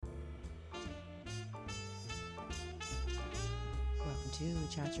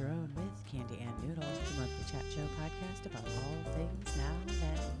to Chat Your Own with Candy and Noodle, the monthly chat show podcast about all things now,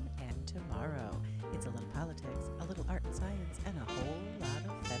 then, and tomorrow. It's a little politics, a little art and science, and a whole lot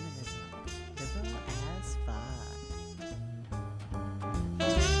of feminism. Liberal as fuck.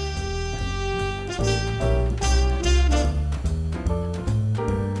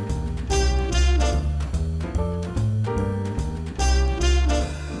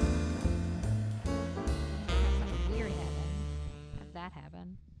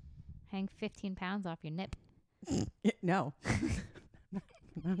 Hang 15 pounds off your nip. No,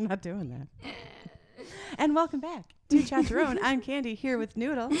 I'm not doing that. And welcome back to Chat Your Own. I'm Candy here with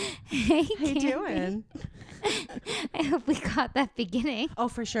Noodle. Hey, How you doing? I hope we caught that beginning. Oh,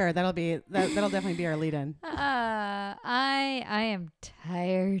 for sure. That'll definitely be our lead-in. I am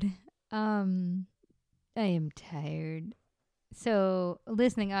tired. I am tired. So,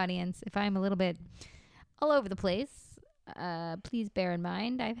 listening audience, if I'm a little bit all over the place, please bear in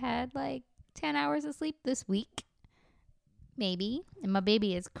mind I've had like 10 hours of sleep this week, maybe, and my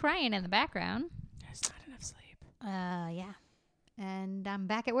baby is crying in the background. There's not enough sleep. Yeah, and I'm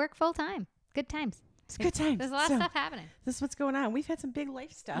back at work full time. Good times. It's good times. There's a lot of stuff happening. This is what's going on. We've had some big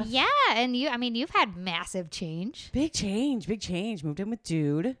life stuff. Yeah, and you've had massive change. Big change. Moved in with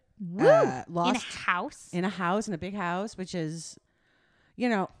dude. Woo! Lost in a house. In a big house, which is,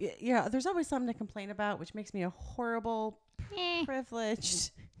 there's always something to complain about, which makes me a horrible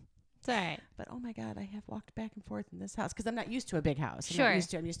privileged. It's all right. But oh my God, I have walked back and forth in this house because I'm not used to a big house.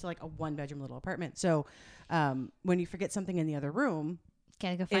 I'm used to like a 1-bedroom little apartment. So when you forget something in the other room,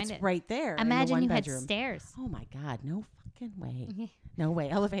 gotta go find it. It's right there. Imagine in the you had bedroom. stairs. Oh my God, no fucking way. No way.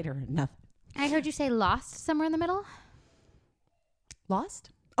 Elevator or nothing. I heard you say lost somewhere in the middle. Lost?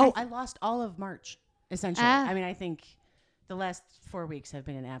 Oh, I lost all of March, essentially. I mean, I think the last 4 weeks have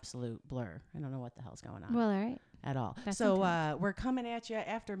been an absolute blur. I don't know what the hell's going on. Well, all right. At all. That's so we're coming at you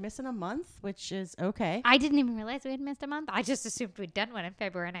after missing a month, which is okay. I didn't even realize we had missed a month. I just assumed we'd done one in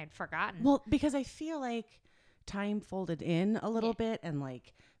February and I'd forgotten. Well, because I feel like time folded in a little bit and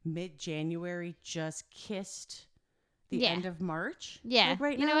like mid-January just kissed the end of March. Yeah. Like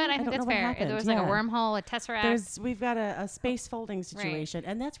right you know now, what? I think that's fair. There was like a wormhole, a tesseract. We've got a space folding situation,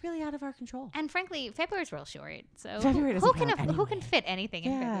 and that's really out of our control. And frankly, February's real short. So February who can fit anything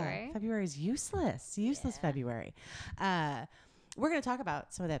in February? February is useless. February. We're going to talk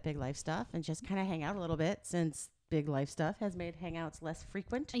about some of that big life stuff and just kind of hang out a little bit since big life stuff has made hangouts less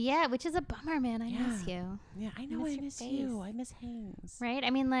frequent. Yeah, which is a bummer, man. I miss you. Yeah, I know. I miss you. I miss hangs. Right? I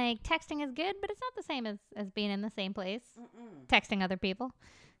mean, like, texting is good, but it's not the same as being in the same place. Texting other people.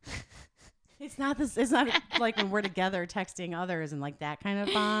 It's not like when we're together texting others and like that kind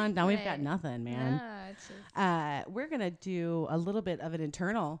of bond. Now we've got nothing, man. No, it's just... we're going to do a little bit of an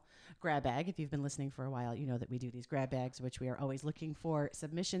internal grab bag. If you've been listening for a while, you know that we do these grab bags, which we are always looking for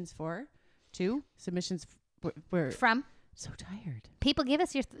submissions for. We're from so tired. People give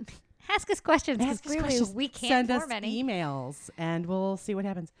us ask us questions because clearly we can't send form us any emails and we'll see what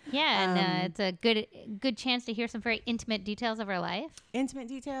happens. Yeah, and it's a good chance to hear some very intimate details of our life. Intimate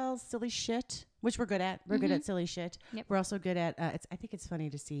details, silly shit, which we're good at. We're good at silly shit. Yep. We're also good at. I think it's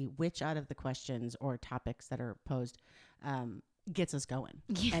funny to see which out of the questions or topics that are posed gets us going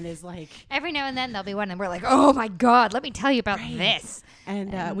and is like every now and then there'll be one and we're like, oh my God, let me tell you about this.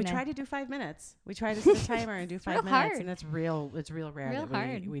 And we try to do 5 minutes. We try to set a timer and do 5 minutes hard. and it's real rare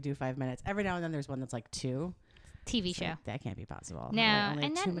that we do 5 minutes. Every now and then there's one that's like 2. TV show. That can't be possible. No, only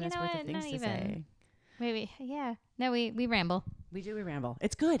and 2 then, minutes worth of things to say. Maybe, yeah. No, we ramble. We ramble.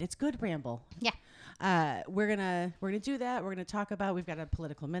 It's good. It's good ramble. Yeah. We're gonna do that. We're gonna talk about. We've got a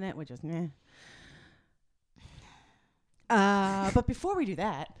political minute, which is but before we do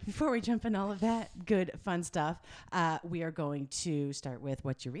that, before we jump in all of that good, fun stuff, we are going to start with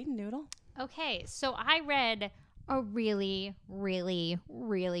what you're reading, Noodle. Okay, so I read a really, really,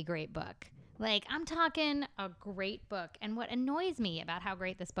 really great book. Like, I'm talking a great book. And what annoys me about how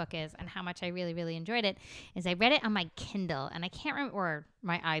great this book is and how much I really, really enjoyed it is I read it on my Kindle, and I can't remember, or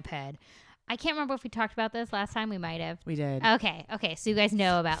my iPad. I can't remember if we talked about this last time. We might have. We did. Okay. So you guys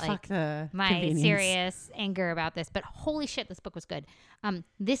know about like my serious anger about this, but holy shit, this book was good.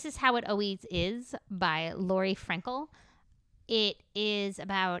 This Is How It Always Is by Lori Frankel. It is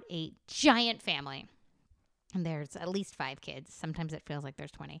about a giant family, and there's at least 5 kids. Sometimes it feels like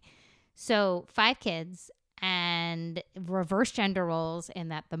there's 20. So 5 kids and reverse gender roles in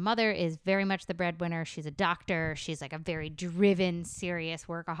that the mother is very much the breadwinner. She's a doctor. She's like a very driven, serious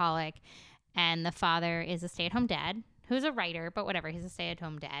workaholic. And the father is a stay-at-home dad who's a writer, but whatever, he's a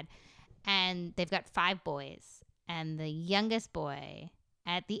stay-at-home dad. And they've got 5 boys. And the youngest boy,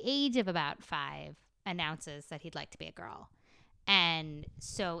 at the age of about 5, announces that he'd like to be a girl. And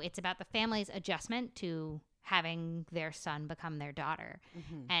so it's about the family's adjustment to having their son become their daughter,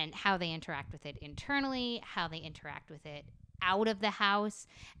 and how they interact with it internally, how they interact with it out of the house.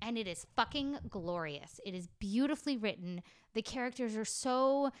 And it is fucking glorious. It is beautifully written. The characters are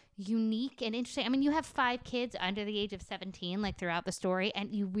so unique and interesting. I mean, you have 5 kids under the age of 17, like throughout the story,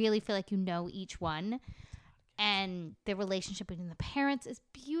 and you really feel like you know each one. And the relationship between the parents is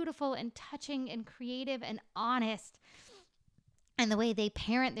beautiful and touching and creative and honest. And the way they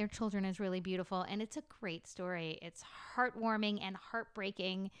parent their children is really beautiful. And it's a great story. It's heartwarming and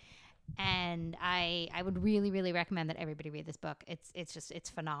heartbreaking. And I would really, really recommend that everybody read this book. It's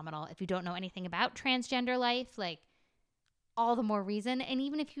phenomenal. If you don't know anything about transgender life, like, all the more reason. And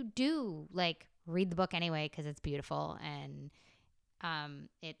even if you do, like, read the book anyway, because it's beautiful and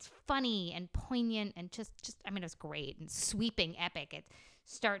it's funny and poignant and just I mean, it's great and sweeping, epic. It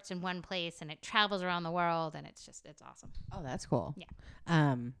starts in one place and it travels around the world, and it's awesome. Oh, that's cool. Yeah.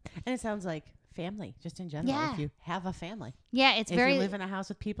 And it sounds like family, just in general. Yeah. If you have a family. Yeah, it's if very. you live in a house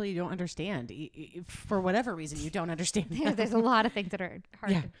with people you don't understand, for whatever reason, you don't understand. There's a lot of things that are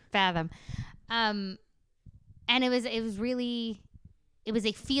hard to fathom. And it was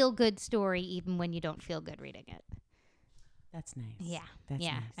a feel good story, even when you don't feel good reading it. That's nice. Yeah. That's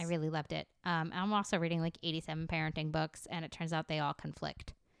nice. I really loved it. I'm also reading like 87 parenting books, and it turns out they all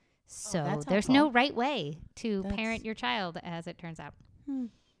conflict. So there's no right way to parent your child, as it turns out.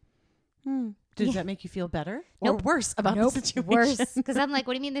 Does that make you feel better or worse about the situation? Worse, because I'm like,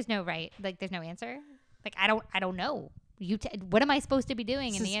 what do you mean there's no right? Like, there's no answer? Like, I don't know. What am I supposed to be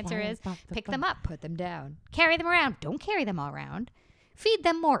doing? And the answer is pick them up, put them down, carry them around. Don't carry them all around. Feed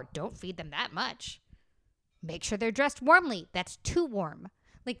them more. Don't feed them that much. Make sure they're dressed warmly. That's too warm.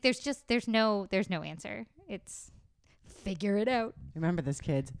 Like, there's no answer. It's figure it out. Remember this,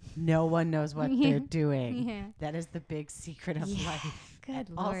 kids. No one knows what they're doing. Yeah. That is the big secret of life. Good At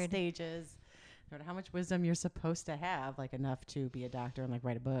Lord. all stages. No matter how much wisdom you're supposed to have, like enough to be a doctor and like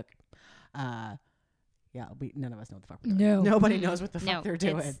write a book. None of us know what the fuck we're doing. Nobody knows what the fuck they're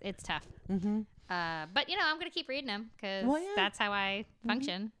doing. It's tough. But I'm gonna keep reading them because that's how I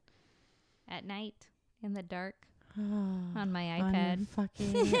function at night in the dark on my iPad. On your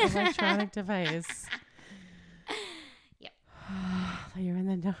fucking electronic device. Yep. You're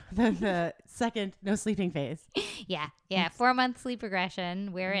in the second no sleeping phase. Yeah. 4-month sleep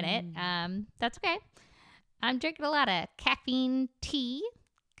regression. We're in it. That's okay. I'm drinking a lot of caffeine tea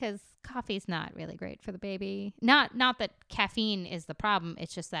because coffee's not really great for the baby. Not that caffeine is the problem.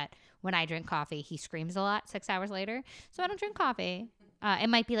 It's just that when I drink coffee, he screams a lot 6 hours later. So I don't drink coffee. It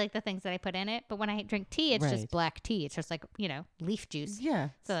might be like the things that I put in it, but when I drink tea, it's just black tea. It's just like, leaf juice. Yeah.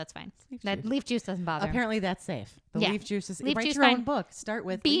 So that's fine. Leaf juice doesn't bother him. Apparently that's safe. The leaf juice is... Leaf write juice your fine. own book. Start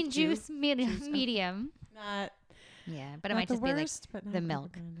with bean juice medium. Not... Yeah, but it might just worst, be like the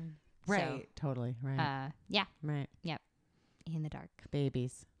milk. Right. So, totally. Right. Yeah. Right. Yep. In the dark.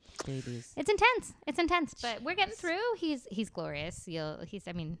 Babies. It's intense, but we're getting through. He's glorious.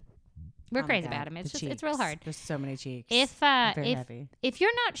 We're crazy about him. It's real hard. There's so many cheeks. If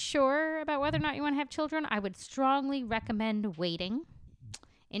you're not sure about whether or not you want to have children, I would strongly recommend waiting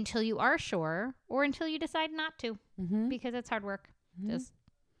until you are sure or until you decide not to, because it's hard work. Just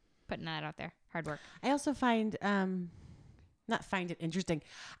putting that out there. Hard work. I also find it interesting.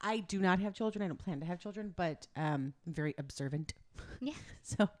 I do not have children. I don't plan to have children, but I'm very observant. Yeah.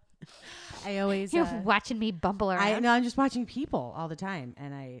 So I always... You're watching me bumble around. I'm just watching people all the time.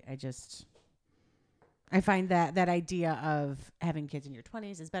 And I find that idea of having kids in your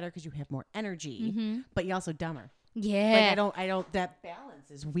 20s is better because you have more energy, but you're also dumber. Yeah. Like I don't, that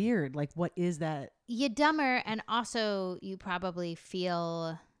balance is weird. Like, what is that? You're dumber. And also you probably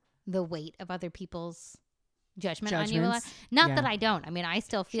feel the weight of other people's judgment on you a lot. Not that I don't. I mean, I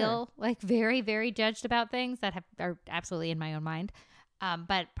still feel like very, very judged about things that are absolutely in my own mind.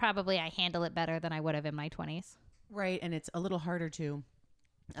 But probably I handle it better than I would have in my 20s. Right. And it's a little harder to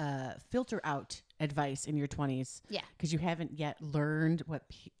filter out advice in your 20s. Yeah. Because you haven't yet learned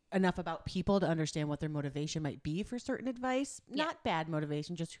enough about people to understand what their motivation might be for certain advice. Yeah. Not bad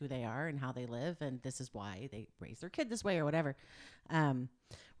motivation, just who they are and how they live. And this is why they raise their kid this way or whatever.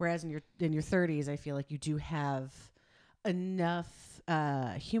 Whereas in your 30s, I feel like you do have enough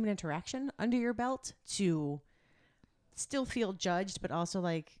human interaction under your belt to still feel judged, but also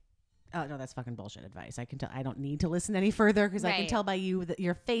like, oh no, that's fucking bullshit advice. I can tell. I don't need to listen any further because I can tell by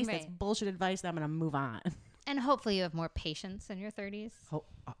your face that's bullshit advice. And I'm gonna move on. And hopefully you have more patience in your 30s.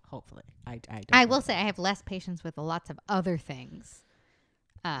 Hopefully, I will say I have less patience with lots of other things.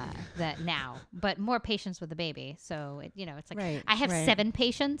 that now, but more patience with the baby. So it's like right, I have 7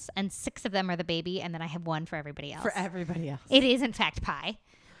 patients, and 6 of them are the baby, and then I have 1 for everybody else. For everybody else, it is in fact pi.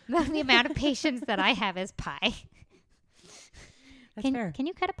 The amount of patience that I have is pi. That's fair. Can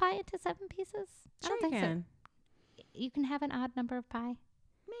you cut a pie into 7 pieces? Sure, I don't think you can. so. You can have an odd number of pie.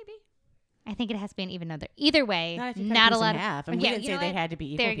 Maybe. I think it has to be an even number. Either way, not, if you not cut a lot in half. And we didn't say they had to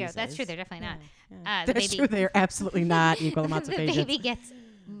be equal There you pieces. go. That's true. They're definitely not. Yeah. The That's baby, true. They're absolutely not equal amounts of patience. The baby gets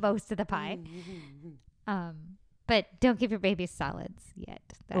most of the pie. But don't give your baby solids yet.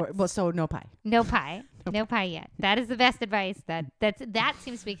 So no pie. No pie. No pie yet. That is the best advice. That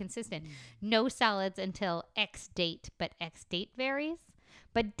seems to be consistent. No solids until X date, but X date varies.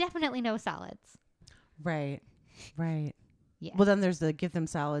 But definitely no solids. Right. Yeah. Well, then there's the give them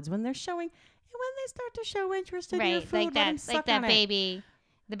solids when they're showing, and when they start to show interest in your food, like that baby.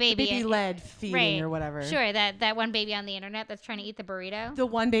 The baby led feeding or whatever. Sure, that one baby on the internet that's trying to eat the burrito. The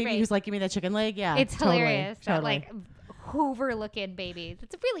one baby who's like, give me that chicken leg. Yeah, it's hilarious. Totally. That like Hoover looking baby.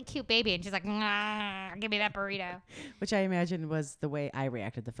 It's a really cute baby, and she's like, give me that burrito. Which I imagine was the way I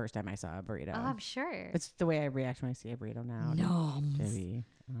reacted the first time I saw a burrito. Oh, I'm sure. It's the way I react when I see a burrito now. No, to be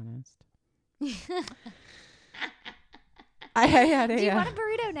honest. I had a. Do you want a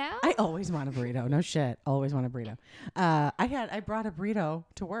burrito now? I always want a burrito. No shit. Always want a burrito. I brought a burrito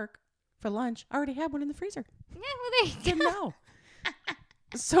to work for lunch. I already had one in the freezer. Yeah, well, there you go. Didn't know.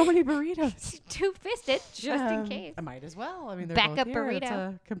 So many burritos. 2-fisted, just in case. I might as well. I mean, they're Backup both here. burrito. It's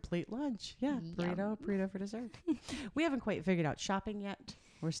a complete lunch. Yeah, Yum. burrito for dessert. We haven't quite figured out shopping yet.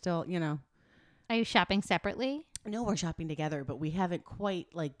 We're still, Are you shopping separately? No, we're shopping together, but we haven't quite,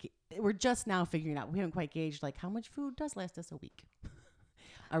 we're just now figuring out. We haven't quite gauged, how much food does last us a week.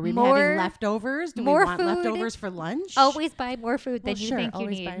 Are we having leftovers? Do we want food? leftovers for lunch? Always buy more food than you sure, think you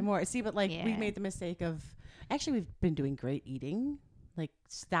always need. buy more. See, but we've made the mistake of, actually we've been doing great eating.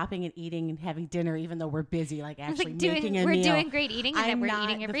 Stopping and eating and having dinner, even though we're busy, actually making a meal. We're doing great eating, and we're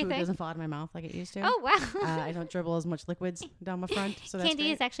eating everything. The food doesn't fall out of my mouth like it used to. Oh, wow. I don't dribble as much liquids down my front. So that's Candy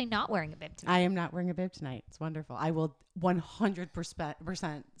great. is actually not wearing a bib tonight. I am not wearing a bib tonight. It's wonderful. I will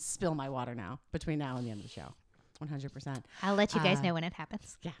 100% spill my water now between now and the end of the show. 100%. I'll let you guys know when it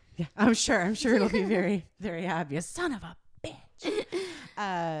happens. Yeah. I'm sure it'll be very, very obvious. Son of a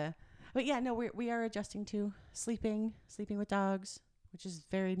bitch. But yeah, no, we are adjusting to sleeping with dogs, which is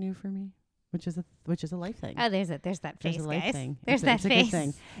very new for me, which is a life thing. Oh, there's that face, there's a life guys. thing. There's it's that a face. good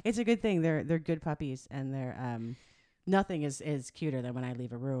thing. It's a good thing. They're good puppies, and they're nothing is cuter than when I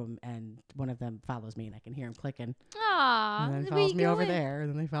leave a room and one of them follows me and I can hear him clicking. Aww. And then follows me over there, and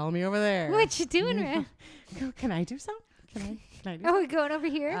then they follow me over there. What you doing, man? Can I do something? Can I do? Oh, we're going over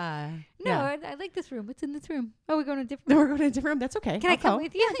here? No, yeah. I like this room. What's in this room? Oh, we're going to a different room. No, we're going to a different room. That's okay. Can I come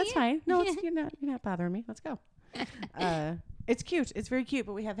with you? Yeah, that's fine. No, you're not bothering me. Let's go. It's cute. It's very cute,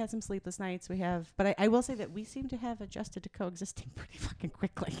 but we have had some sleepless nights. But I will say that we seem to have adjusted to coexisting pretty fucking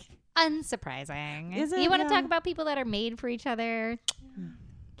quickly. Unsurprising. Is it? You want to talk about people that are made for each other?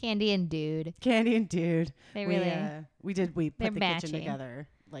 Candy and Dude. They really. We put the matching. kitchen together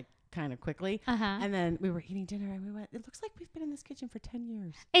kind of quickly, and then we were eating dinner, and we went. It looks like we've been in this kitchen for 10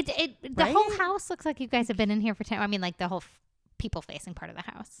 years. The whole house looks like you guys have been in here for 10. I mean, the whole people facing part of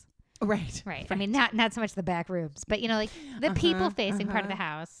the house. Right. I mean, not so much the back rooms, but the people facing part of the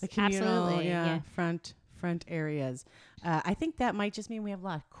house. The communal, absolutely, front areas. I think that might just mean we have a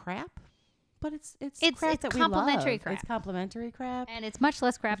lot of crap. But it's crap that complimentary we love. crap. It's complimentary crap. And it's much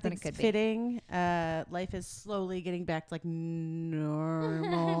less crap than it could be. Life is slowly getting back to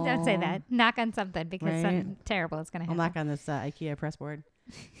normal. Don't say that. Knock on something because something terrible is going to happen. I'll knock on this IKEA press board.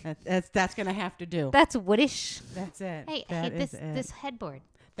 That's going to have to do. That's woodish. That's it. Hey, I hate this headboard.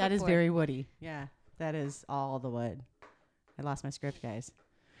 That is very woody. Yeah, that is all the wood. I lost my script, guys.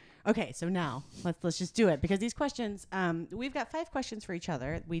 Okay, so now let's just do it because these questions, we've got 5 questions for each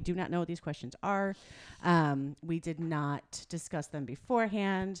other. We do not know what these questions are. We did not discuss them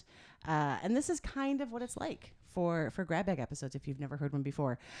beforehand. And this is kind of what it's like for grab bag episodes if you've never heard one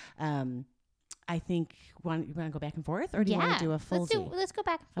before. I think you want to go back and forth or do you want to do a full let's go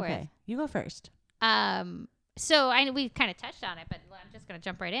back and forth. Okay, you go first. So we kind of touched on it, but I'm just going to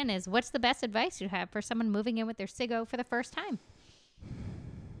jump right in is what's the best advice you have for someone moving in with their Siggo for the first time?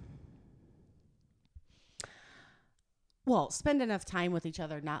 Well, spend enough time with each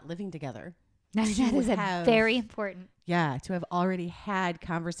other, not living together. That is very important. Yeah, to have already had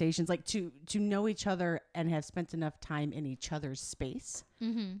conversations, to know each other and have spent enough time in each other's space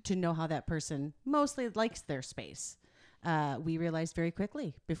to know how that person mostly likes their space. We realized very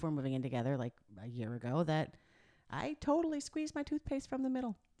quickly before moving in together, a year ago, that I totally squeeze my toothpaste from the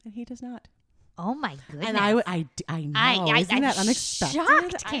middle, and he does not. Oh my goodness! And I know. Isn't that unexpected?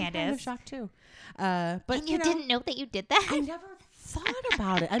 Shocked, Candace. I'm kind of shocked too. But and you didn't know that you did that? I never thought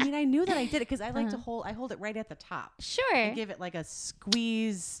about it. I mean, I knew that I did it because I like to hold it right at the top. Sure. And give it like a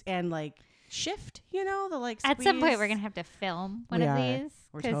squeeze and like shift, the like squeeze. At some point we're going to have to film one of these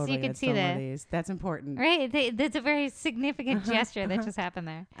because totally you can see these. That's important. Right. That's a very significant gesture that just happened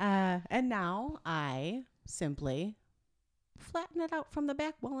there. And now I simply flatten it out from the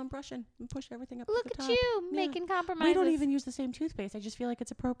back while I'm brushing and push everything up to the top. Look at you making compromises. We don't even use the same toothpaste. I just feel like it's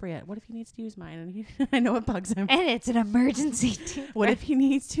appropriate. What if he needs to use mine? And I know it bugs him. And it's an emergency toothpaste. What if he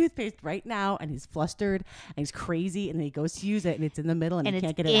needs toothpaste right now and he's flustered and he's crazy and he goes to use it and it's in the middle and he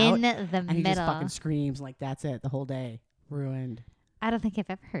can't get it out? And he just fucking screams like that's it. The whole day. Ruined. I don't think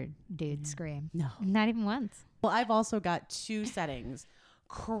I've ever heard dudes scream. No. Not even once. Well, I've also got 2 settings.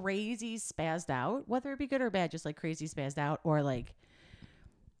 Crazy spazzed out, whether it be good or bad, just like crazy spazzed out or like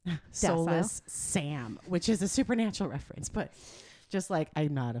Soulless Sam, which is a supernatural reference, but just like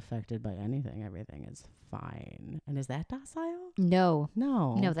I'm not affected by anything. Everything is fine. And is that docile? No,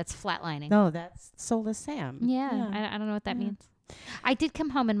 that's flatlining. No, that's Soulless Sam. Yeah. I don't know what that means. I did come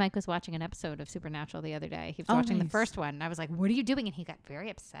home and Mike was watching an episode of Supernatural the other day. He was watching the first one. And I was like, what are you doing? And he got very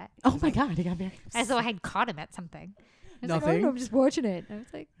upset. Oh my God, he got very upset. As though I had caught him at something. I was Nothing. like, oh, no, I'm just watching it. I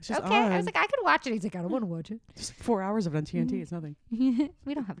was like, okay. I was like, I could watch it. He's like, I don't want to watch it. Just 4 hours of it on TNT. It's nothing.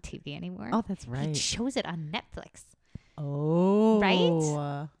 We don't have TV anymore. Oh, that's right. He shows it on Netflix. Oh.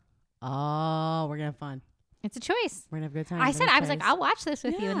 Right? Oh, we're going to have fun. It's a choice. We're going to have a good time. I was like, I'll watch this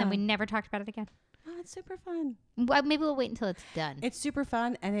with you. And then we never talked about it again. Oh, it's super fun. Well, maybe we'll wait until it's done. It's super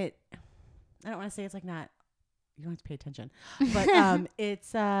fun. And I don't want to say it's like not, you don't have to pay attention, but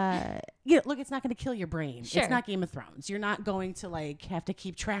it's look, it's not going to kill your brain. Sure. It's not Game of Thrones. You're not going to like have to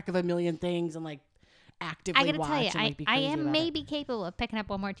keep track of a million things and like actively I gotta watch. tell you, and, like, be I crazy am about maybe capable of picking up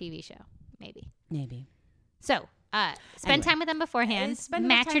one more TV show. Maybe. anyway. So spend time with them beforehand.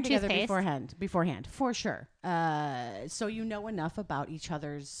 Match your toothpaste beforehand for sure. So you know enough about each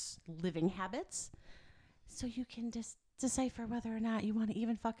other's living habits, so you can just decipher whether or not you want to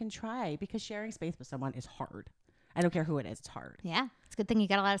even fucking try. Because sharing space with someone is hard. I don't care who it is. It's hard. Yeah. It's a good thing you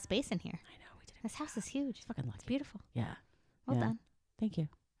got a lot of space in here. I know. We did it. This house is huge. It's fucking lucky. It's beautiful. Yeah. Well done. Thank you.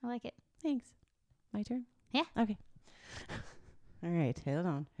 I like it. Thanks. My turn? Yeah. Okay. All right. Hold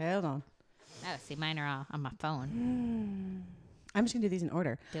on. Oh, see, mine are all on my phone. I'm just going to do these in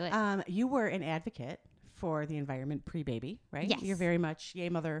order. Do it. You were an advocate for the environment pre-baby, right? Yes. You're very much, yay,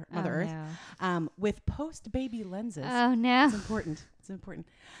 Mother Earth. No. With post-baby lenses. Oh, no. It's important.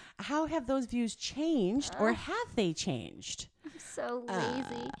 How have those views changed or have they changed? I'm so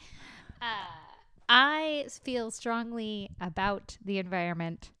lazy. I feel strongly about the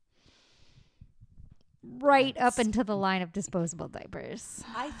environment right up into the line of disposable diapers.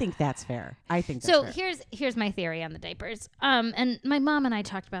 I think that's fair. So here's my theory on the diapers. And my mom and I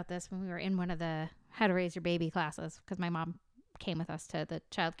talked about this when we were in one of the How to Raise Your Baby classes, because my mom came with us to the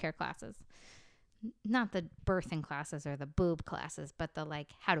childcare classes. Not the birthing classes or the boob classes, but the like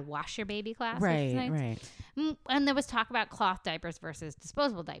how to wash your baby class. Right. And there was talk about cloth diapers versus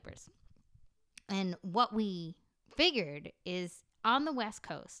disposable diapers. And what we figured is on the West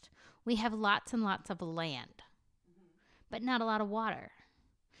Coast, we have lots and lots of land, but not a lot of water.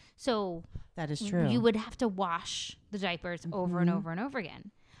 So that is true. You would have to wash the diapers over and over and over again.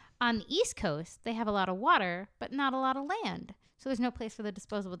 On the East Coast, they have a lot of water, but not a lot of land. So there's no place for the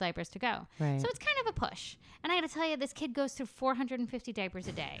disposable diapers to go. Right. So it's kind of a push. And I got to tell you, this kid goes through 450 diapers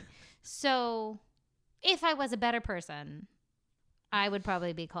a day. So if I was a better person, I would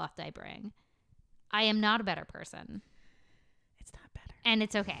probably be cloth diapering. I am not a better person. It's not better. And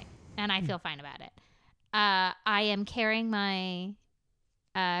it's okay. And I feel fine about it. I am carrying my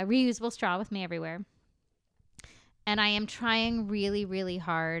reusable straw with me everywhere. And I am trying really, really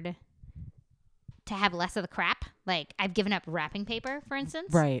hard to have less of the crap. Like, I've given up wrapping paper, for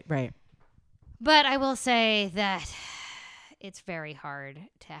instance. Right. But I will say that it's very hard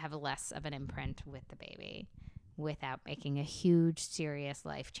to have less of an imprint with the baby without making a huge, serious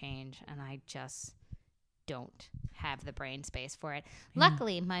life change. And I just don't have the brain space for it. Yeah.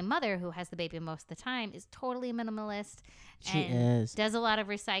 Luckily, my mother, who has the baby most of the time, is totally minimalist. She is. Does a lot of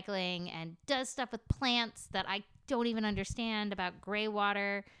recycling and does stuff with plants that I don't even understand about gray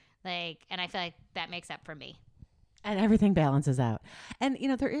water. And I feel like that makes up for me. And everything balances out. And, they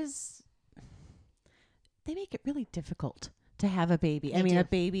make it really difficult to have a baby. I mean, a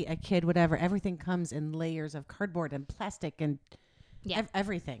baby, a kid, whatever, everything comes in layers of cardboard and plastic and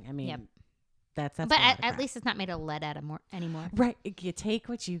everything. I mean, that's but at least it's not made of lead anymore. Right. You take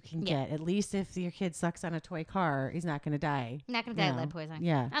what you can get. At least if your kid sucks on a toy car, he's not going to die. Not going to die of lead poisoning.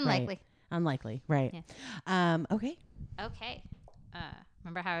 Yeah. Unlikely. unlikely. Right. Yeah. Okay. Okay.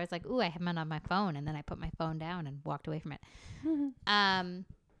 Remember how I was like, ooh, I have it on my phone, and then I put my phone down and walked away from it.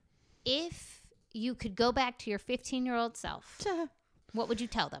 If you could go back to your 15-year-old self, what would you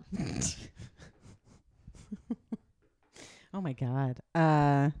tell them? Oh my God.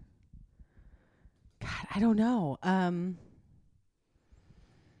 God, I don't know.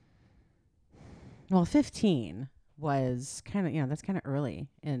 Well, 15 was kind of, that's kind of early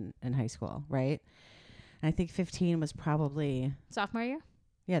in high school, right? And I think 15 was probably sophomore year.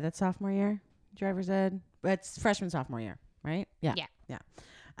 Yeah, that's sophomore year. Driver's ed. It's freshman, sophomore year, right? Yeah. Yeah.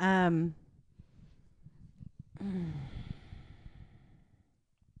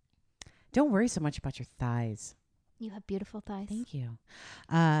 Don't worry so much about your thighs. You have beautiful thighs. Thank you.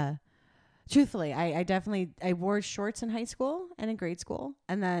 Truthfully, I definitely wore shorts in high school and in grade school,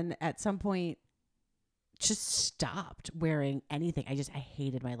 and then at some point just stopped wearing anything. I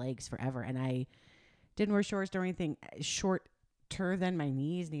hated my legs forever, and I didn't wear shorts or anything shorter than my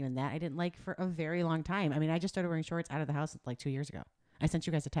knees, and even that I didn't like for a very long time. I mean, I just started wearing shorts out of the house like 2 years ago. I sent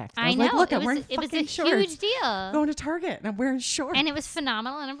you guys a text. I know. Like, look, I'm wearing it was a shorts. Huge deal. Going to Target and I'm wearing shorts. And it was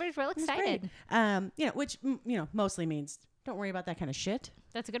phenomenal, and everybody's real excited. Which mostly means don't worry about that kind of shit.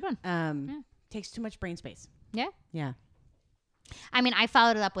 That's a good one. Takes too much brain space. Yeah. Yeah. I mean, I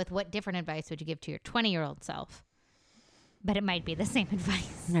followed it up with what different advice would you give to your 20-year-old self? But it might be the same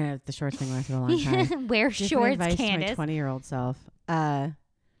advice. Yeah, the shorts thing lasted a long time. Wear different shorts, advice Candace. To my 20-year-old self.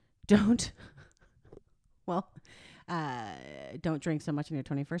 Don't drink so much on your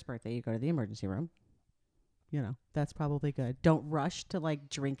 21st birthday. You go to the emergency room. That's probably good. Don't rush to like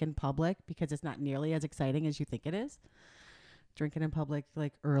drink in public because it's not nearly as exciting as you think it is. Drinking in public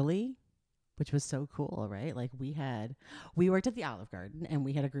like early, which was so cool, right? Like we worked at the Olive Garden, and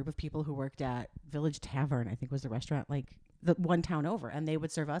we had a group of people who worked at Village Tavern, I think was the restaurant, like the one town over, and they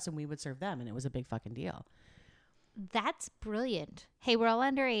would serve us and we would serve them, and it was a big fucking deal. That's brilliant. Hey, we're all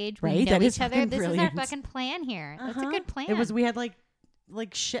underage. Right? We know that each other. This brilliant. is our fucking plan here. That's a good plan. We had like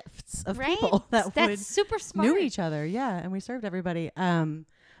shifts of right? people that's super smart. Knew each other. Yeah. And we served everybody.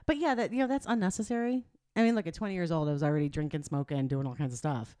 But yeah, that's unnecessary. I mean, look, at 20 years old, I was already drinking, smoking, doing all kinds of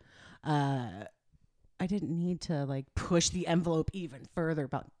stuff. I didn't need to like push the envelope even further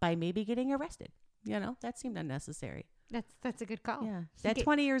by maybe getting arrested. That seemed unnecessary. That's a good call. Yeah. That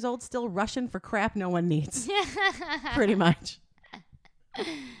 20 years old still rushing for crap no one needs. Pretty much.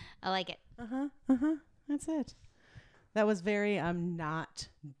 I like it. That's it. That was very not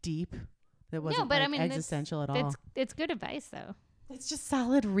deep. That wasn't existential at all. It's good advice though. It's just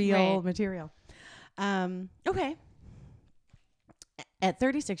solid, real material. Okay. At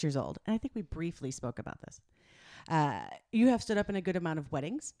 36 years old, and I think we briefly spoke about this, you have stood up in a good amount of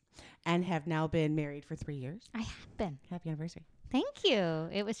weddings and have now been married for 3 years. I have been. Happy anniversary. Thank you.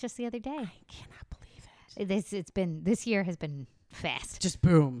 It was just the other day. I cannot believe it. This year has been fast. Just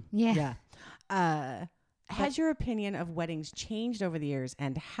boom. Yeah. Has your opinion of weddings changed over the years,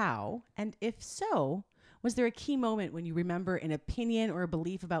 and how? And if so, was there a key moment when you remember an opinion or a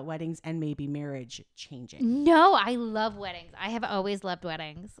belief about weddings and maybe marriage changing? No, I love weddings. I have always loved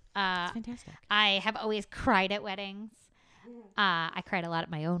weddings. That's fantastic. I have always cried at weddings. I cried a lot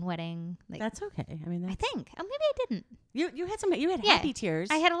at my own wedding. That's okay. I mean, I think. Oh, maybe I didn't. You had happy tears.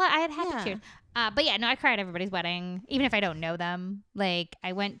 I had happy tears. But yeah, no, I cried at everybody's wedding, even if I don't know them. Like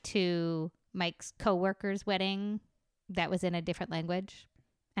I went to Mike's coworker's wedding that was in a different language,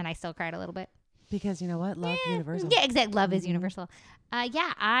 and I still cried a little bit. Because you know what? Love universal. Yeah, exactly. Love is universal.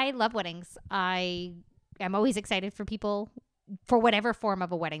 I love weddings. I'm always excited for people for whatever form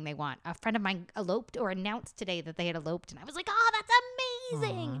of a wedding they want. A friend of mine eloped or announced today that they had eloped, and I was like, oh, that's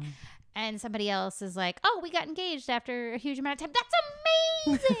amazing. Aww. And somebody else is like, oh, we got engaged after a huge amount of time. That's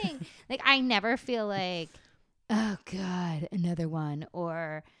amazing. Like, I never feel like, oh, God, another one,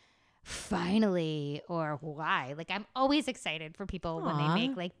 or finally, or why. Like, I'm always excited for people when they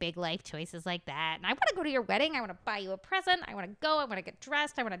make like big life choices like that. And I want to go to your wedding. I want to buy you a present. I want to go. I want to get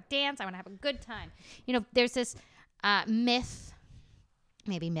dressed. I want to dance. I want to have a good time. There's this myth.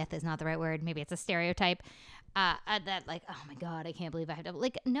 Maybe myth is not the right word. Maybe it's a stereotype that like, oh my God, I can't believe I have to.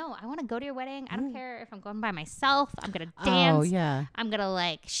 Like, no, I want to go to your wedding. I don't care if I'm going by myself. I'm going to dance. Oh, yeah. I'm going to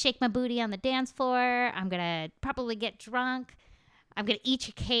like shake my booty on the dance floor. I'm going to probably get drunk. I'm going to eat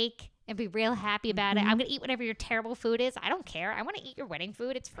your cake and be real happy about it. I'm going to eat whatever your terrible food is. I don't care. I want to eat your wedding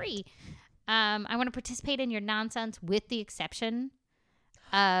food. It's free. I want to participate in your nonsense with the exception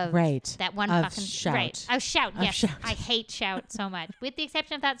of that one fucking shout. Right. Oh, shout. Yes. Shout. I hate shout so much. With the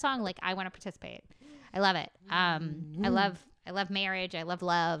exception of that song, like I want to participate. I love it. I love marriage. I love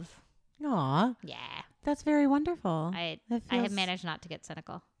love. Aw. Yeah. That's very wonderful. I have managed not to get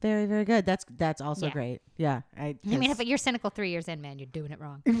cynical. Very, very good. That's also great. Yeah. I mean, if you're cynical 3 years in, man, you're doing it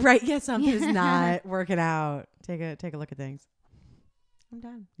wrong. Right. Yeah. Something's not working out. Take a look at things. I'm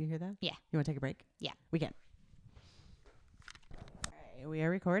done. You hear that? Yeah. You want to take a break? Yeah. We can. All right, we are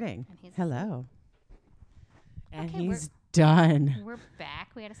recording. Hello. And he's done. We're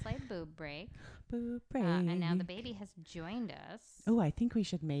back. We had a slight boob break. Boob break. And now the baby has joined us. Oh, I think we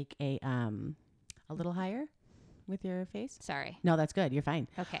should make a little higher with your face. Sorry. No, that's good. You're fine.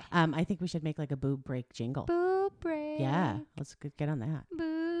 Okay. I think we should make like a boob break jingle. Boob break. Yeah. Let's get on that.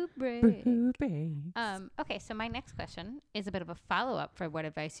 Boob break. Boob break. Okay, so my next question is a bit of a follow-up for what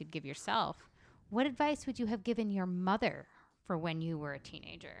advice you'd give yourself. What advice would you have given your mother for when you were a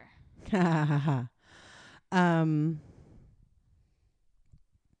teenager?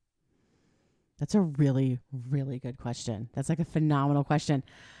 That's a really, really good question. That's like a phenomenal question.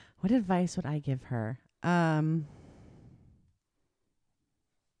 What advice would I give her?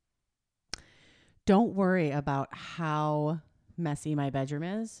 Don't worry about how messy my bedroom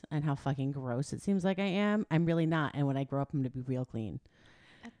is and how fucking gross it seems like I am. I'm really not. And when I grow up, I'm going to be real clean.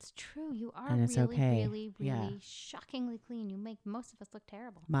 That's true. You are and it's really, okay. really shockingly clean. You make most of us look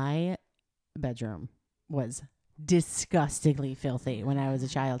terrible. My bedroom was disgustingly filthy when I was a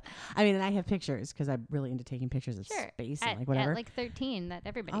child. I mean, and I have pictures because I'm really into taking pictures of space and like whatever. At like 13, that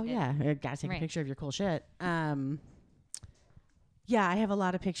everybody did. Yeah, I gotta take a picture of your cool shit. Yeah, I have a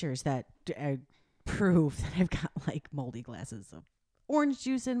lot of pictures that prove that I've got like moldy glasses of orange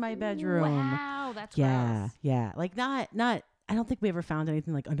juice in my bedroom. Wow, that's gross. Yeah. Like not. I don't think we ever found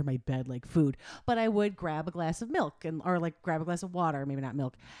anything like under my bed, like food, but I would grab a glass of milk or like grab a glass of water, maybe not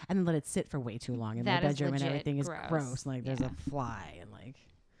milk, and then let it sit for way too long in my bedroom and everything is gross. Like there's a fly and like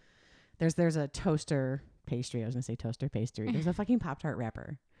there's a toaster pastry. I was going to say toaster pastry. There's a fucking Pop-Tart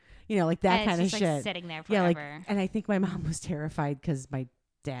wrapper, like that kind of shit. Like sitting there forever. Yeah. And I think my mom was terrified because my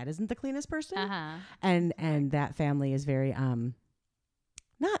dad isn't the cleanest person. And that family is very,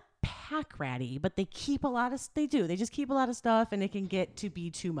 not pack ratty, but they keep a lot of they just keep a lot of stuff and it can get to be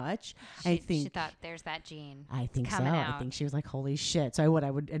too much. I think she thought there's that gene. I think so. I think she was like, holy shit. So I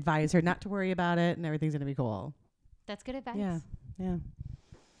would advise her not to worry about it and everything's gonna be cool. That's good advice. Yeah.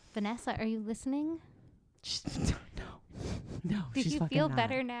 Vanessa, are you listening? No. Do you feel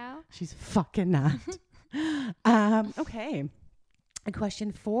better now? She's fucking not. Okay.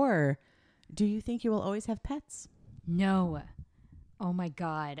 Question 4. Do you think you will always have pets? No. Oh my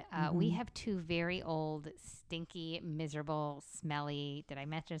God. We have 2 very old, stinky, miserable, smelly, did I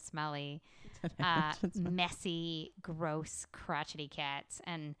mention smelly? Messy, gross, crotchety cats.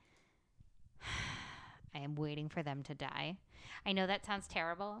 And I am waiting for them to die. I know that sounds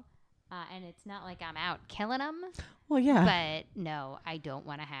terrible. And it's not like I'm out killing them. Well, yeah. But no, I don't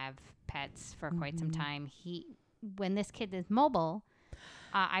want to have pets for quite some time. When this kid is mobile,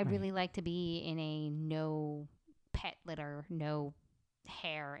 I really like to be in a no pet litter, no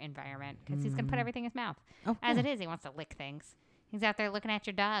hair environment because he's going to put everything in his mouth. As it is, he wants to lick things. He's out there looking at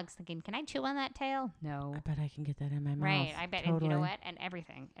your dogs thinking, can I chew on that tail? No. I bet I can get that in my mouth. Right. I bet. And you know what? And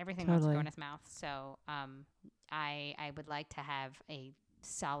everything wants to go in his mouth. So I would like to have a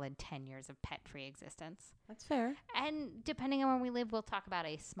solid 10 years of pet-free existence. That's fair. And depending on where we live, we'll talk about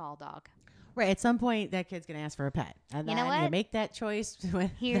a small dog. Right. At some point, that kid's going to ask for a pet. And you know what? You make that choice.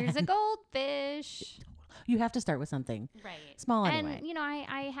 Here's a goldfish. You have to start with something small anyway. And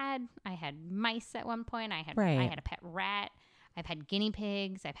I had mice at one point. I had a pet rat. I've had guinea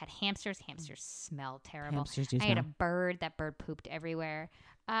pigs. I've had hamsters. Hamsters smell terrible. Hamsters do smell. I had a bird. That bird pooped everywhere.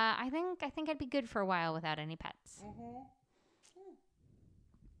 I think I'd be good for a while without any pets.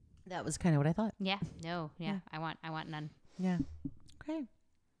 That was kind of what I thought. Yeah. No. Yeah. I want none. Yeah. Okay.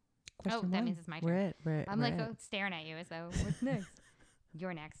 Question that means it's my turn. I'm we're staring at you as though what's next?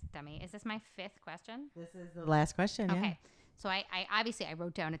 You're next, dummy. Is this my 5th question? This is the last question. Okay. Yeah. So I obviously I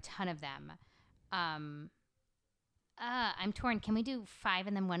wrote down a ton of them. I'm torn. Can we do 5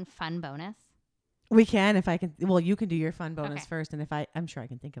 and then 1 fun bonus? We can if I can. Well, you can do your fun bonus first, and if I'm sure I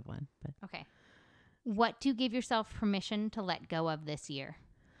can think of one. But okay. What do you give yourself permission to let go of this year?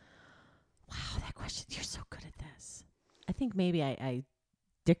 Wow, that question. You're so good at this. I think maybe I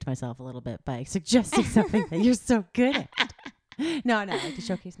dicked myself a little bit by suggesting something that you're so good at. No, I like to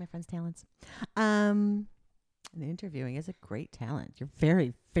showcase my friend's talents. And interviewing is a great talent. You're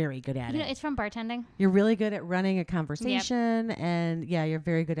very, very good at it. It's from bartending. You're really good at running a conversation, and you're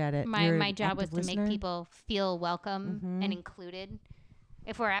very good at it. My job was to make people feel welcome and included.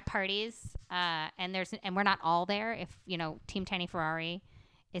 If we're at parties, and we're not all there, if Team Tiny Ferrari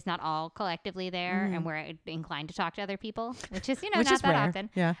is not all collectively there, and we're inclined to talk to other people, which is, which not is that rare. often.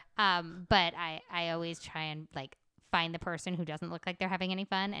 Yeah. But I always try and like find the person who doesn't look like they're having any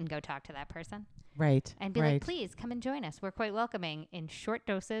fun and go talk to that person. Right. And be like, please come and join us. We're quite welcoming in short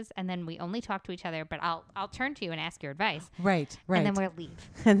doses, and then we only talk to each other, but I'll turn to you and ask your advice. Right. And then we'll leave.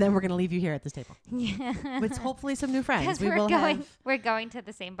 And then we're going to leave you here at this table. Yeah. With hopefully some new friends. We're going to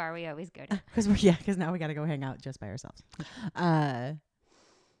the same bar we always go to. Because now we got to go hang out just by ourselves.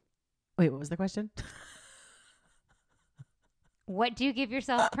 Wait, what was the question? What do you give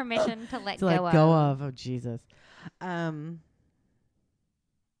yourself permission to let go of? Oh, Jesus.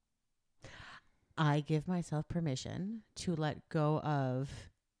 I give myself permission to let go of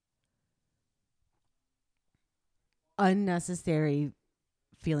unnecessary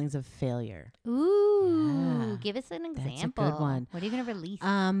feelings of failure. Ooh, give us an example. That's a good one. What are you going to release?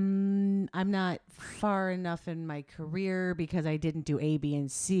 I'm not far enough in my career because I didn't do A, B,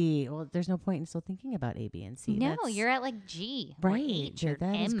 and C. Well, there's no point in still thinking about A, B, and C. No, you're at like G. Right. Or H or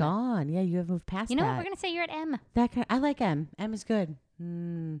that M. is gone. Yeah, you have moved past that. You know what? We're going to say you're at M. I like M. M is good.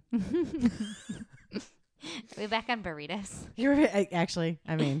 Are we back on burritos? You're actually,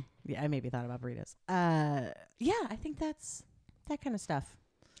 I mean, yeah, I maybe thought about burritos. Yeah, I think that's that kind of stuff.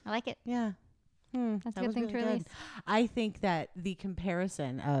 I like it. Yeah. That's a good thing really to release. I think that the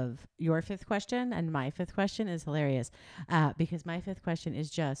comparison of your fifth question and my fifth question is hilarious because my fifth question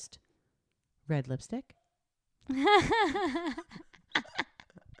is just red lipstick. I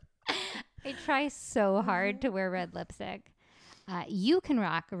try so hard to wear red lipstick. You can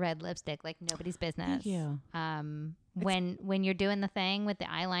rock red lipstick like nobody's business. Thank you. When you're doing the thing with the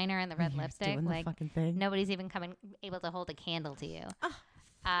eyeliner and the red lipstick, like fucking thing. nobody's even able to hold a candle to you.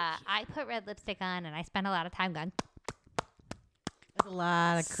 I put red lipstick on and I spend a lot of time going. That's a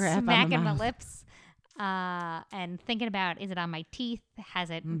lot of crap. Smacking my lips. And thinking about, is it on my teeth? Has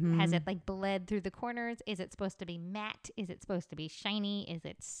it like bled through the corners? Is it supposed to be matte? Is it supposed to be shiny? Is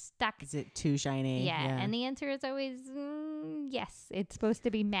it stuck? Is it too shiny? Yeah. And the answer is always yes. It's supposed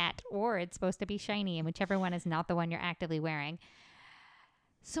to be matte or it's supposed to be shiny, and whichever one is not the one you're actively wearing.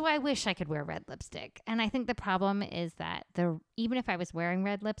 So I wish I could wear red lipstick. And I think the problem is that even if I was wearing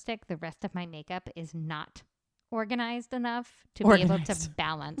red lipstick, the rest of my makeup is not organized enough to be able to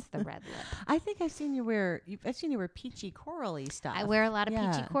balance the red lip. I think I've seen you wear peachy corally stuff. I wear a lot of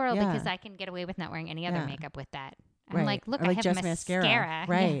peachy coral because I can get away with not wearing any other makeup with that. I'm like, look, I have just mascara.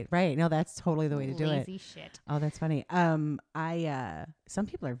 Right, right. No, that's totally the way to do it. Lazy shit. Oh, that's funny. Some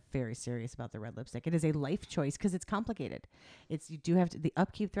people are very serious about the red lipstick. It is a life choice because it's complicated. You do have the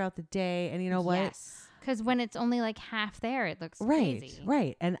upkeep throughout the day, and you know what? Yes. Because when it's only like half there, it looks crazy.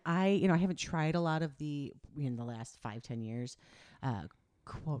 Right. And I haven't tried a lot of in the last 5-10 years,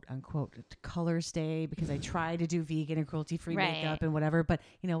 quote unquote color stay because I try to do vegan and cruelty free makeup and whatever. But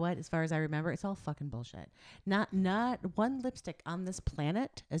you know what? As far as I remember, it's all fucking bullshit. Not one lipstick on this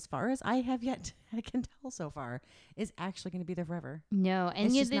planet, as far as I can tell so far, is actually going to be there forever. No,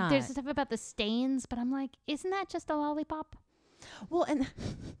 and there's stuff about the stains, but I'm like, isn't that just a lollipop? Well, and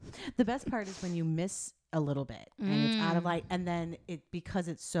the best part is when you miss a little bit and it's out of light, and then because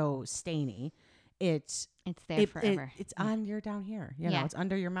it's so stainy, it's there forever. It's on your down here. You know, it's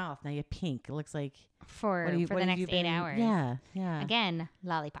under your mouth. Now you pink. It looks like for the next 8 hours. Yeah. Again,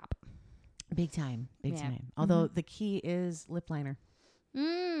 lollipop. Big time. Although the key is lip liner.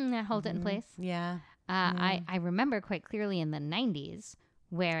 That holds it in place. Yeah. I remember quite clearly in the 90s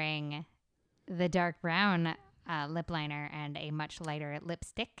wearing the dark brown lip liner and a much lighter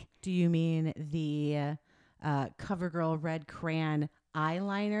lipstick. Do you mean the CoverGirl red crayon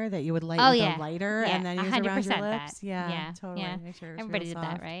eyeliner that you would light with a lighter and then use around your lips? Yeah, totally. Yeah. Make sure everybody did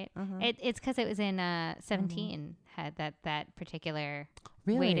that, right? It's because it was in 17 had that particular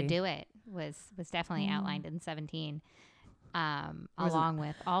way to do it was definitely outlined in 17. Along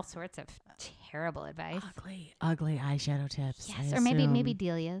with all sorts of terrible advice. Ugly eyeshadow tips. Yes, or maybe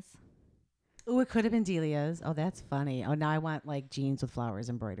Delia's. Oh, it could have been Delia's. Oh, that's funny. Oh, now I want like jeans with flowers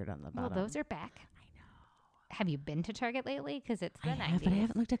embroidered on the bottom. Well, those are back. I know. Have you been to Target lately? Because it's the 90s. But I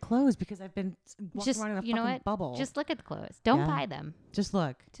haven't looked at clothes because I've been walking around in a fucking bubble. Just look at the clothes. Don't buy them. Just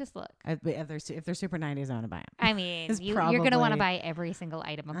look. If they're super 90s, I want to buy them. I mean, you're going to want to buy every single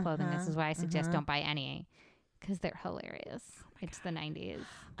item of clothing. This is why I suggest don't buy any. Because they're hilarious. It's the 90s.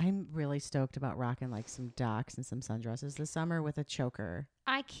 I'm really stoked about rocking like some Docs and some sundresses this summer with a choker.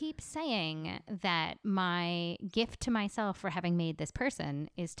 I keep saying that my gift to myself for having made this person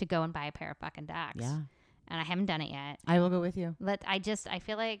is to go and buy a pair of fucking Docs. Yeah. And I haven't done it yet. I will go with you. I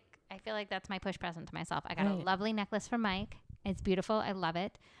feel like that's my push present to myself. I got a lovely necklace from Mike. It's beautiful. I love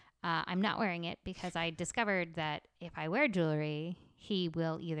it. I'm not wearing it because I discovered that if I wear jewelry, he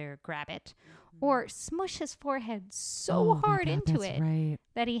will either grab it or smush his forehead so hard into it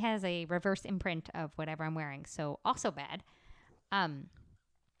that he has a reverse imprint of whatever I'm wearing. So also bad.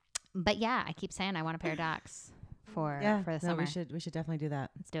 But yeah, I keep saying I want a pair of Docs for the summer. We should definitely do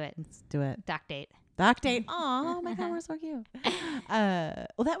that. Let's do it. Let's do it. Doc date. Oh my God, we're so cute.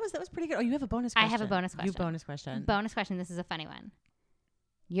 Well, that was pretty good. Oh, you have a bonus question. I have a bonus question. You have a bonus question. Bonus question. This is a funny one.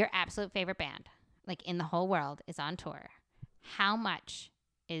 Your absolute favorite band, like in the whole world, is on tour. How much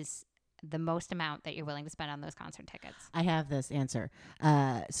is the most amount that you're willing to spend on those concert tickets? I have this answer.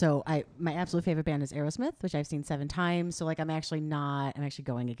 So my absolute favorite band is Aerosmith, which I've seen 7 times. So like I'm actually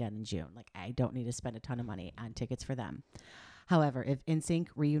going again in June. Like I don't need to spend a ton of money on tickets for them. However, if NSYNC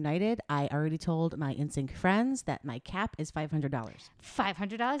reunited, I already told my NSYNC friends that my cap is $500.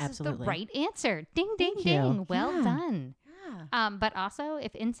 $500 is the right answer. Ding, ding, ding. Well done. But also,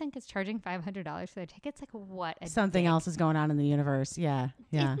 if NSYNC is charging $500 for their tickets, like what? Something else is going on in the universe. Yeah.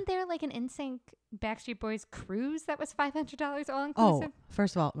 Isn't there like an NSYNC Backstreet Boys cruise that was $500 all inclusive? Oh,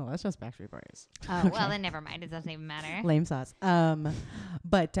 first of all, no, that's just Backstreet Boys. Oh, okay. Well, then never mind. It doesn't even matter. Lame sauce.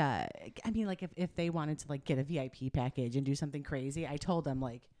 But I mean, like if they wanted to like get a VIP package and do something crazy, I told them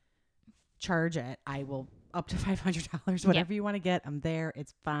like, charge it. I will up to $500. Whatever you want to get, I'm there.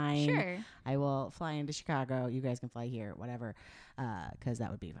 It's fine. Sure. I will fly into Chicago. You guys can fly here, whatever. Because that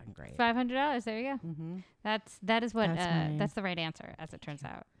would be fucking great. $500. There you go. Mm-hmm. That's the right answer, as it turns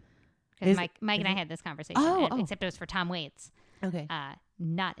out. Because Mike and I had this conversation, except it was for Tom Waits. Okay.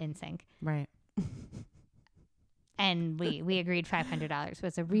 Not NSYNC. Right. And we agreed $500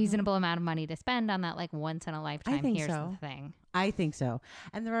 was a reasonable amount of money to spend on that like once in a lifetime. I think Here's so. the thing. I think so.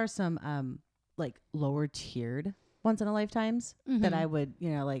 And there are some like lower tiered once in a lifetimes that I would,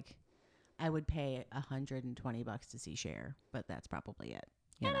 like I would pay $120 to see Cher, but that's probably it.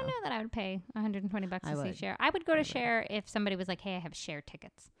 I don't know that I would pay $120 to see Cher. I would go to Cher if somebody was like, hey, I have Cher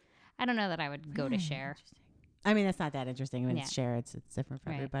tickets. I don't know that I would go to Cher. I mean, it's not that interesting. I mean, it's Cher. It's different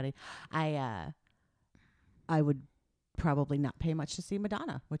for everybody. I would probably not pay much to see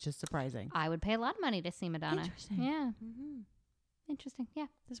Madonna, which is surprising. I would pay a lot of money to see Madonna. Interesting. Yeah. Mm-hmm. Interesting. Yeah.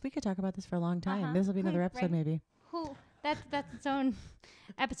 We could talk about this for a long time. This will be another episode, maybe. Who? That's its own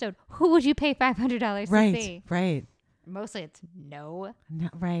episode. Who would you pay $500 to see? Right. Mostly it's no.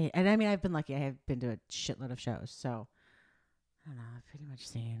 Right. And I mean, I've been lucky. I have been to a shitload of shows. So, I don't know. I've pretty much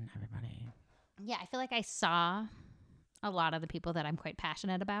seen everybody. Yeah. I feel like I saw a lot of the people that I'm quite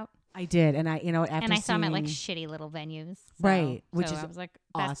passionate about. I did. And I saw them at like shitty little venues. Right. Which is I was like,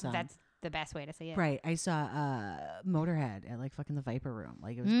 awesome. That's the best way to see it. Right. I saw Motorhead at like fucking the Viper Room.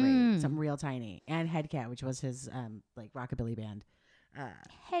 Like it was great. Something real tiny. And Headcat, which was his like rockabilly band.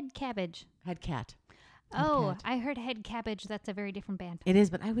 Head Cabbage. Headcat. I heard Head Cabbage. That's a very different band. It is,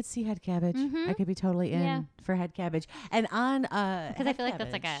 but I would see Head Cabbage. I could be totally in for Head Cabbage. And on because I feel like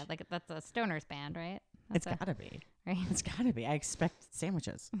that's that's a Stoner's band, right? It's gotta be. Right. It's gotta be. I expect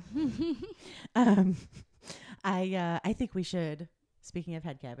sandwiches. I think we should, speaking of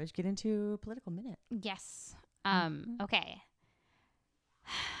Head Cabbage, get into Political Minute. Yes. Okay.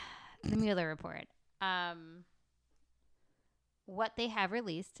 The Mueller report. What they have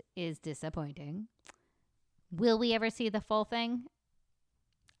released is disappointing. Will we ever see the full thing?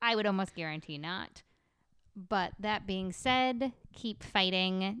 I would almost guarantee not. But that being said, keep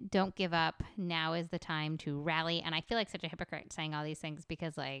fighting. Don't give up. Now is the time to rally. And I feel like such a hypocrite saying all these things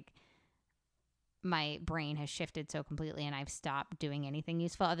because, like, my brain has shifted so completely and I've stopped doing anything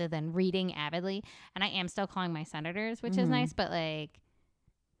useful other than reading avidly. And I am still calling my senators, which is nice. But, like,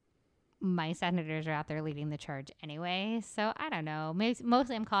 my senators are out there leading the charge anyway. So, I don't know.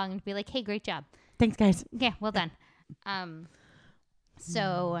 Mostly I'm calling them to be like, hey, great job. Thanks, guys. Yeah, well done.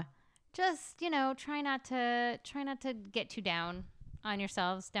 So just, try not to get too down on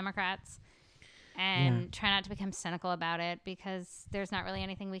yourselves, Democrats, and try not to become cynical about it because there's not really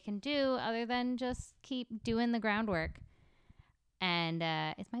anything we can do other than just keep doing the groundwork. And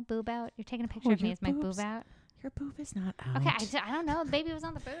is my boob out? You're taking a picture of me. Is my boob out? Your boob is not out. Okay, I don't know. The baby was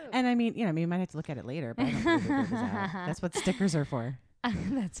on the boob. And I mean, you might have to look at it later, but I don't believe your boob is out. That's what stickers are for.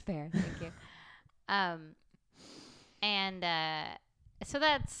 That's fair. Thank you. So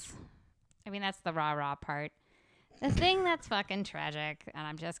that's the rah-rah part. The thing that's fucking tragic, and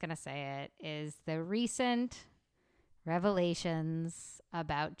I'm just going to say it, is the recent revelations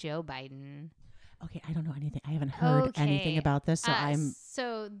about Joe Biden. Okay, I don't know anything. I haven't heard anything about this, so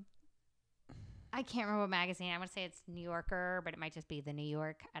So I can't remember what magazine. I want to say it's New Yorker, but it might just be the New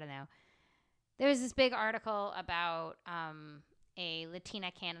York. I don't know. There was this big article about a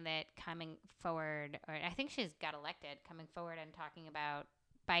Latina candidate coming forward, or I think she's got elected, coming forward and talking about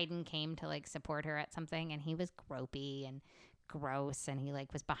Biden came to like support her at something and he was gropey and gross, and he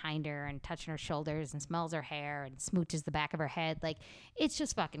like was behind her and touching her shoulders and smells her hair and smooches the back of her head. Like, it's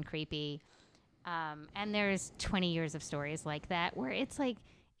just fucking creepy. And there's 20 years of stories like that where it's like,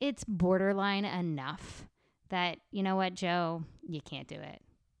 it's borderline enough that, you know what, Joe, you can't do it.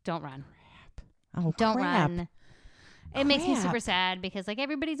 Don't run. Oh, don't crap. run. It makes me super sad because like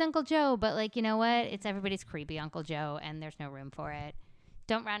everybody's Uncle Joe, but like, you know what? It's everybody's creepy Uncle Joe, and there's no room for it.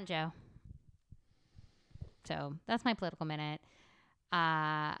 Don't run, Joe. So that's my political minute.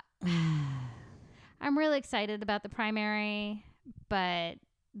 I'm really excited about the primary, but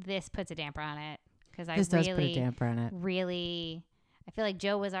this puts a damper on it because This does put a damper on it. Really, I feel like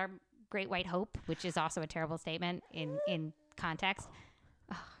Joe was our great white hope, which is also a terrible statement in context.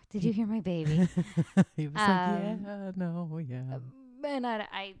 Oh, did you hear my baby? He was like, yeah, no, yeah. And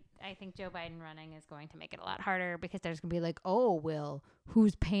I think Joe Biden running is going to make it a lot harder because there's going to be like, oh, well,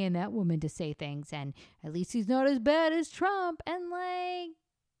 who's paying that woman to say things? And at least he's not as bad as Trump. And like,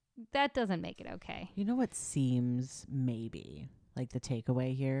 that doesn't make it okay. You know what seems maybe like the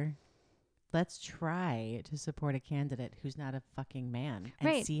takeaway here? Let's try to support a candidate who's not a fucking man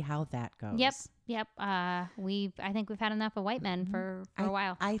and see how that goes. Yep. I think we've had enough of white men for a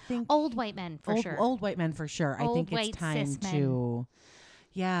while. I think old white men for sure. Old white men for sure. I think it's time to,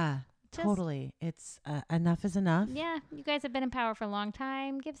 totally. It's enough is enough. Yeah, you guys have been in power for a long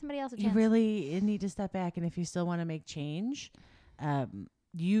time. Give somebody else a chance. You really need to step back, and if you still want to make change,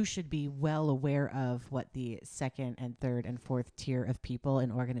 you should be well aware of what the second and third and fourth tier of people and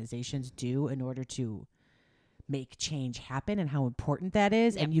organizations do in order to make change happen and how important that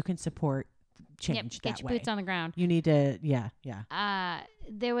is. Yep. And you can support change that way. Get your boots on the ground. You need to,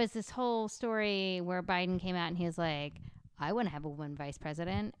 there was this whole story where Biden came out and he was like, I want to have a woman vice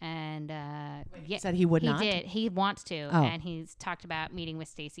president. And he said he would not? He did. He wants to. Oh. And he's talked about meeting with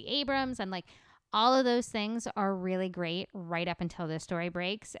Stacey Abrams and like, all of those things are really great right up until the story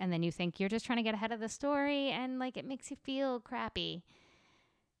breaks. And then you think you're just trying to get ahead of the story and like it makes you feel crappy.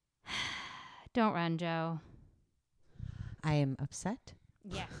 Don't run, Joe. I am upset.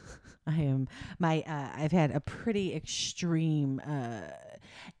 Yeah. I am I've had a pretty extreme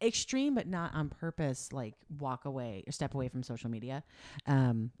but not on purpose, like walk away or step away from social media,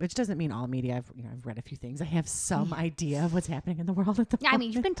 which doesn't mean all media. I've read a few things. I have some idea of what's happening in the world at the moment. I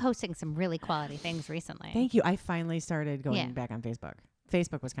mean, you've been posting some really quality things recently. Thank you. I finally started going back on Facebook.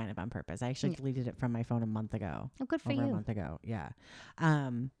 Facebook was kind of on purpose. I actually deleted it from my phone a month ago. Oh, good for you. A month ago. Yeah.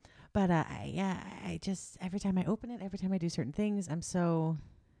 But I just, every time I open it, every time I do certain things,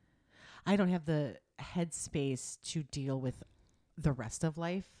 I don't have the headspace to deal with the rest of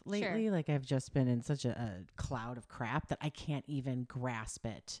life lately. Sure. Like I've just been in such a cloud of crap that I can't even grasp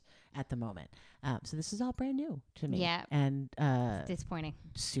it at the moment. So this is all brand new to me. Yeah. And it's disappointing.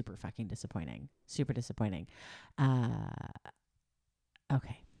 Super fucking disappointing. Super disappointing.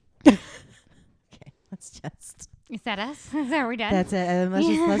 Okay. Okay. Let's just. Is that us? Is that we done? That's it.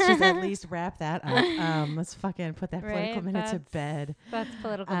 Let's just at least wrap that up. Let's fucking put that political minute to bed. That's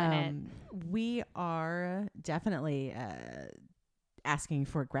political minute. We are definitely asking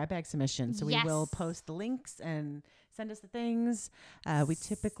for grab bag submissions. So we will post the links and send us the things. We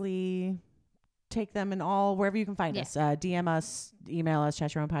typically take them in wherever you can find us. DM us, email us,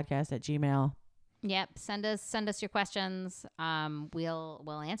 chatchourownpodcast@gmail.com. Yep. Send us your questions.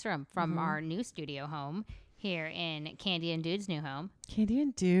 We'll answer them from our new studio home here in Candy and Dude's new home. Candy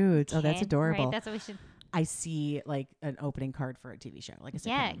and Dudes. Oh, that's adorable. Right, that's what we should. I see like an opening card for a TV show, like a sitcom.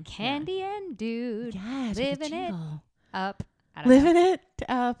 Yeah, Candy and Dude. Yeah, living it up. Living it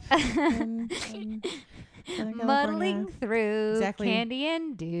up. Muddling through Candy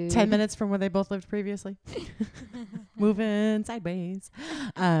and Dude. 10 minutes from where they both lived previously. Moving sideways.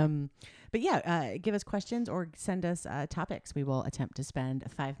 But yeah, give us questions or send us topics. We will attempt to spend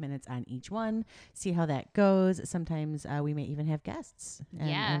 5 minutes on each one, see how that goes. Sometimes we may even have guests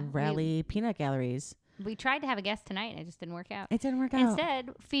and rally peanut galleries. We tried to have a guest tonight and it just didn't work out. It didn't work out. Instead,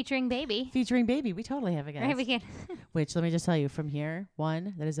 featuring Baby. We totally have a guest. Right, we can. Which, let me just tell you, from here,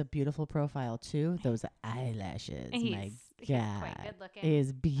 1, that is a beautiful profile. 2, those eyelashes. He's quite good looking. He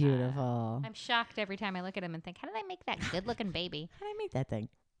is beautiful. I'm shocked every time I look at him and think, how did I make that good looking baby? How did I make that thing?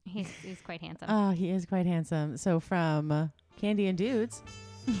 He's quite handsome. Oh, he is quite handsome. So from Candy and Dudes,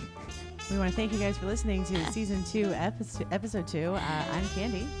 we want to thank you guys for listening to Season 2, Episode 2. I'm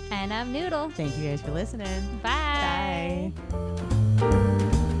Candy. And I'm Noodle. Thank you guys for listening. Bye. Bye.